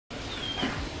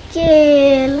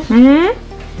kill.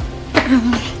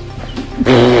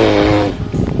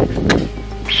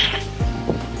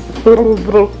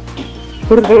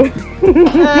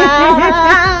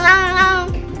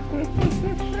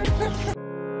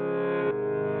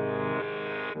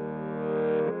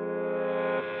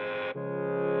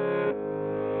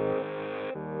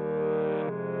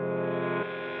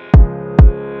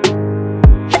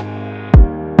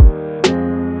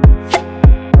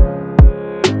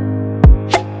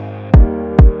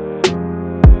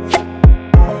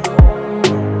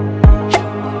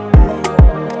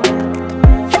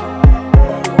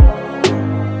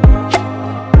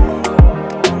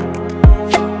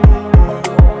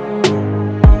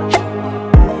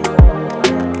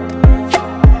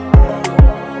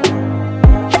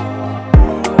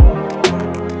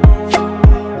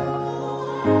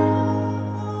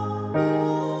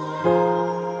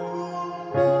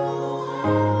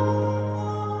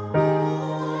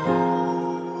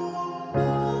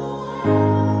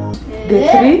 The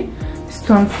 3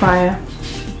 stone fire.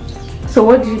 So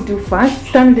what do you do first?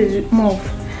 Stand the move.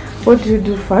 What do you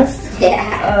do first?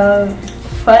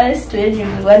 First, when you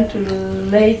want to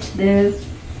light the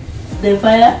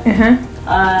fire,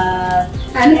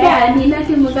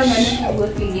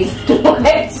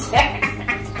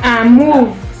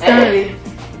 move. Stanley.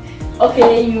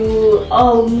 Okay, you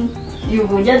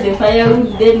vuja the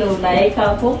firewood, then unaeka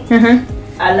hapo.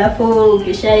 Alafu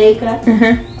ukishaeka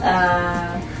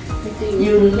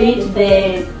you lit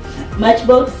the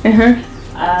matchbox.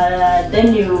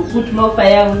 Then you put more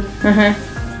firewood.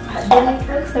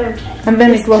 And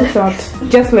then it works out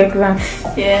just like that.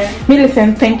 Yeah.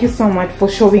 Millicent, thank you so much for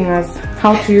showing us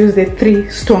how to use the 3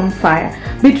 stone fire.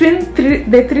 Between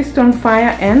the 3 stone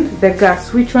fire and the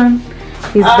gas, which one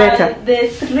is better? The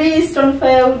 3 stone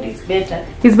firewood is better.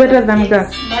 It's better than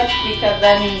gas? Much quicker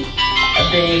than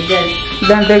the gas.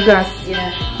 Than the gas?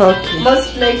 Yeah. Okay.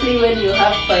 Most likely when you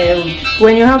have firewood.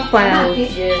 When you have firewood,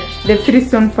 yeah. The 3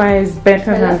 stone fire is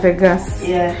better than the gas.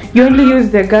 Yeah. You only use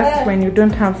the gas when you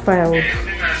don't have firewood.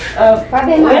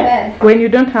 When you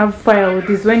don't have firewood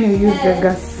is when you use the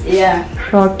gas. Yeah.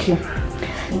 Okay.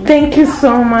 Thank you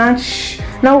so much.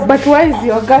 Now, but why is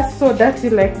your gas so dirty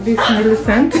like this,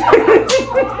 Millicent?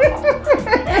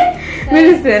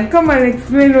 Millicent, come and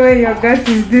explain why your gas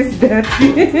is this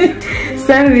dirty.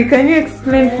 Stanley, can you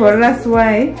explain for us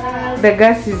why the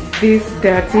gas is this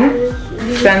dirty?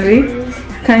 Stanley,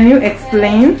 can you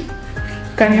explain?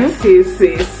 Can you?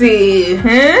 See.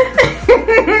 Huh?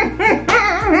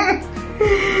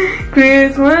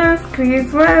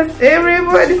 Christmas,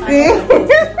 everybody sing.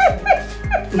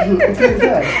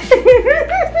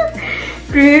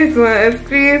 Christmas.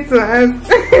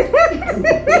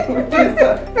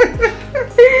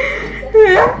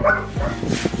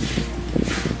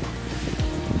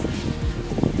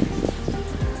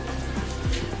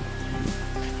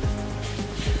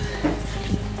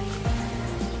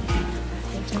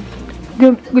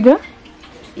 Good job?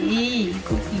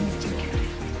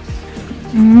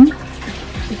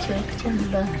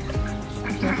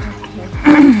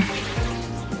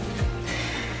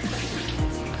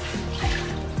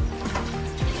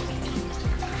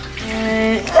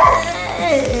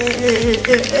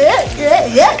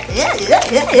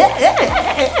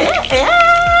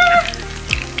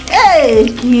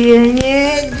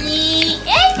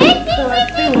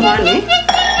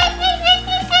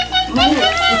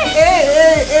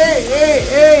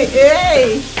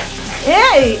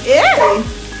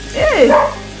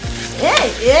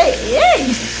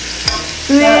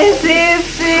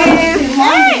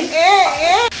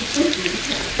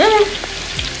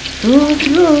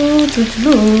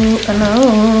 Cooking.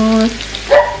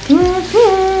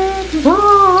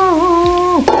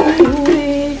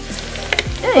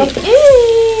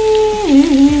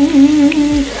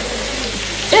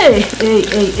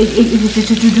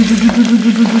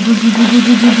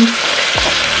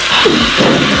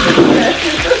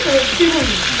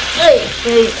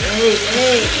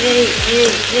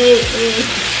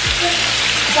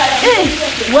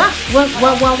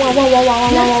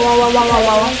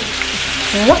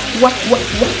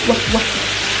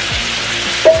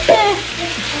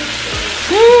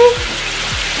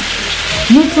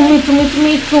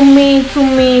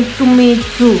 Me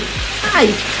too. Ai.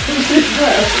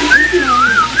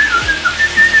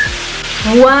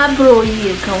 Wabro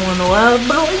ye, come on,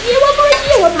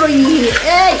 wabro ye.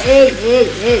 Hey.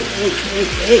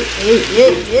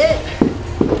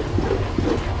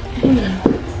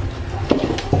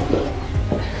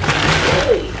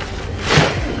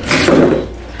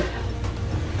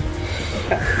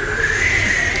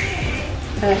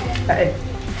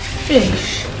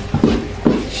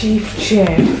 chief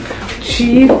chef,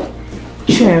 chief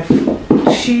chef,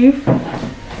 chief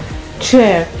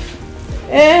chef,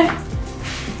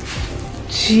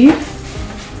 chief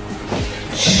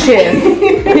chef.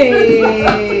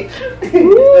 Hey.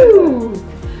 Woo.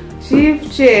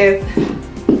 Chief chef.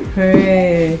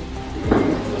 Hey.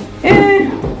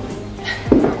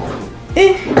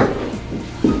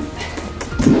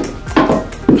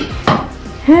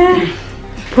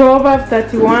 Proverbs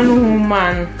 31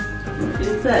 woman.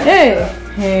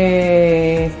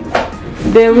 Hey.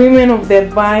 The women of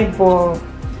the Bible.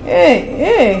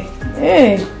 Hey.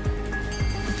 Hey.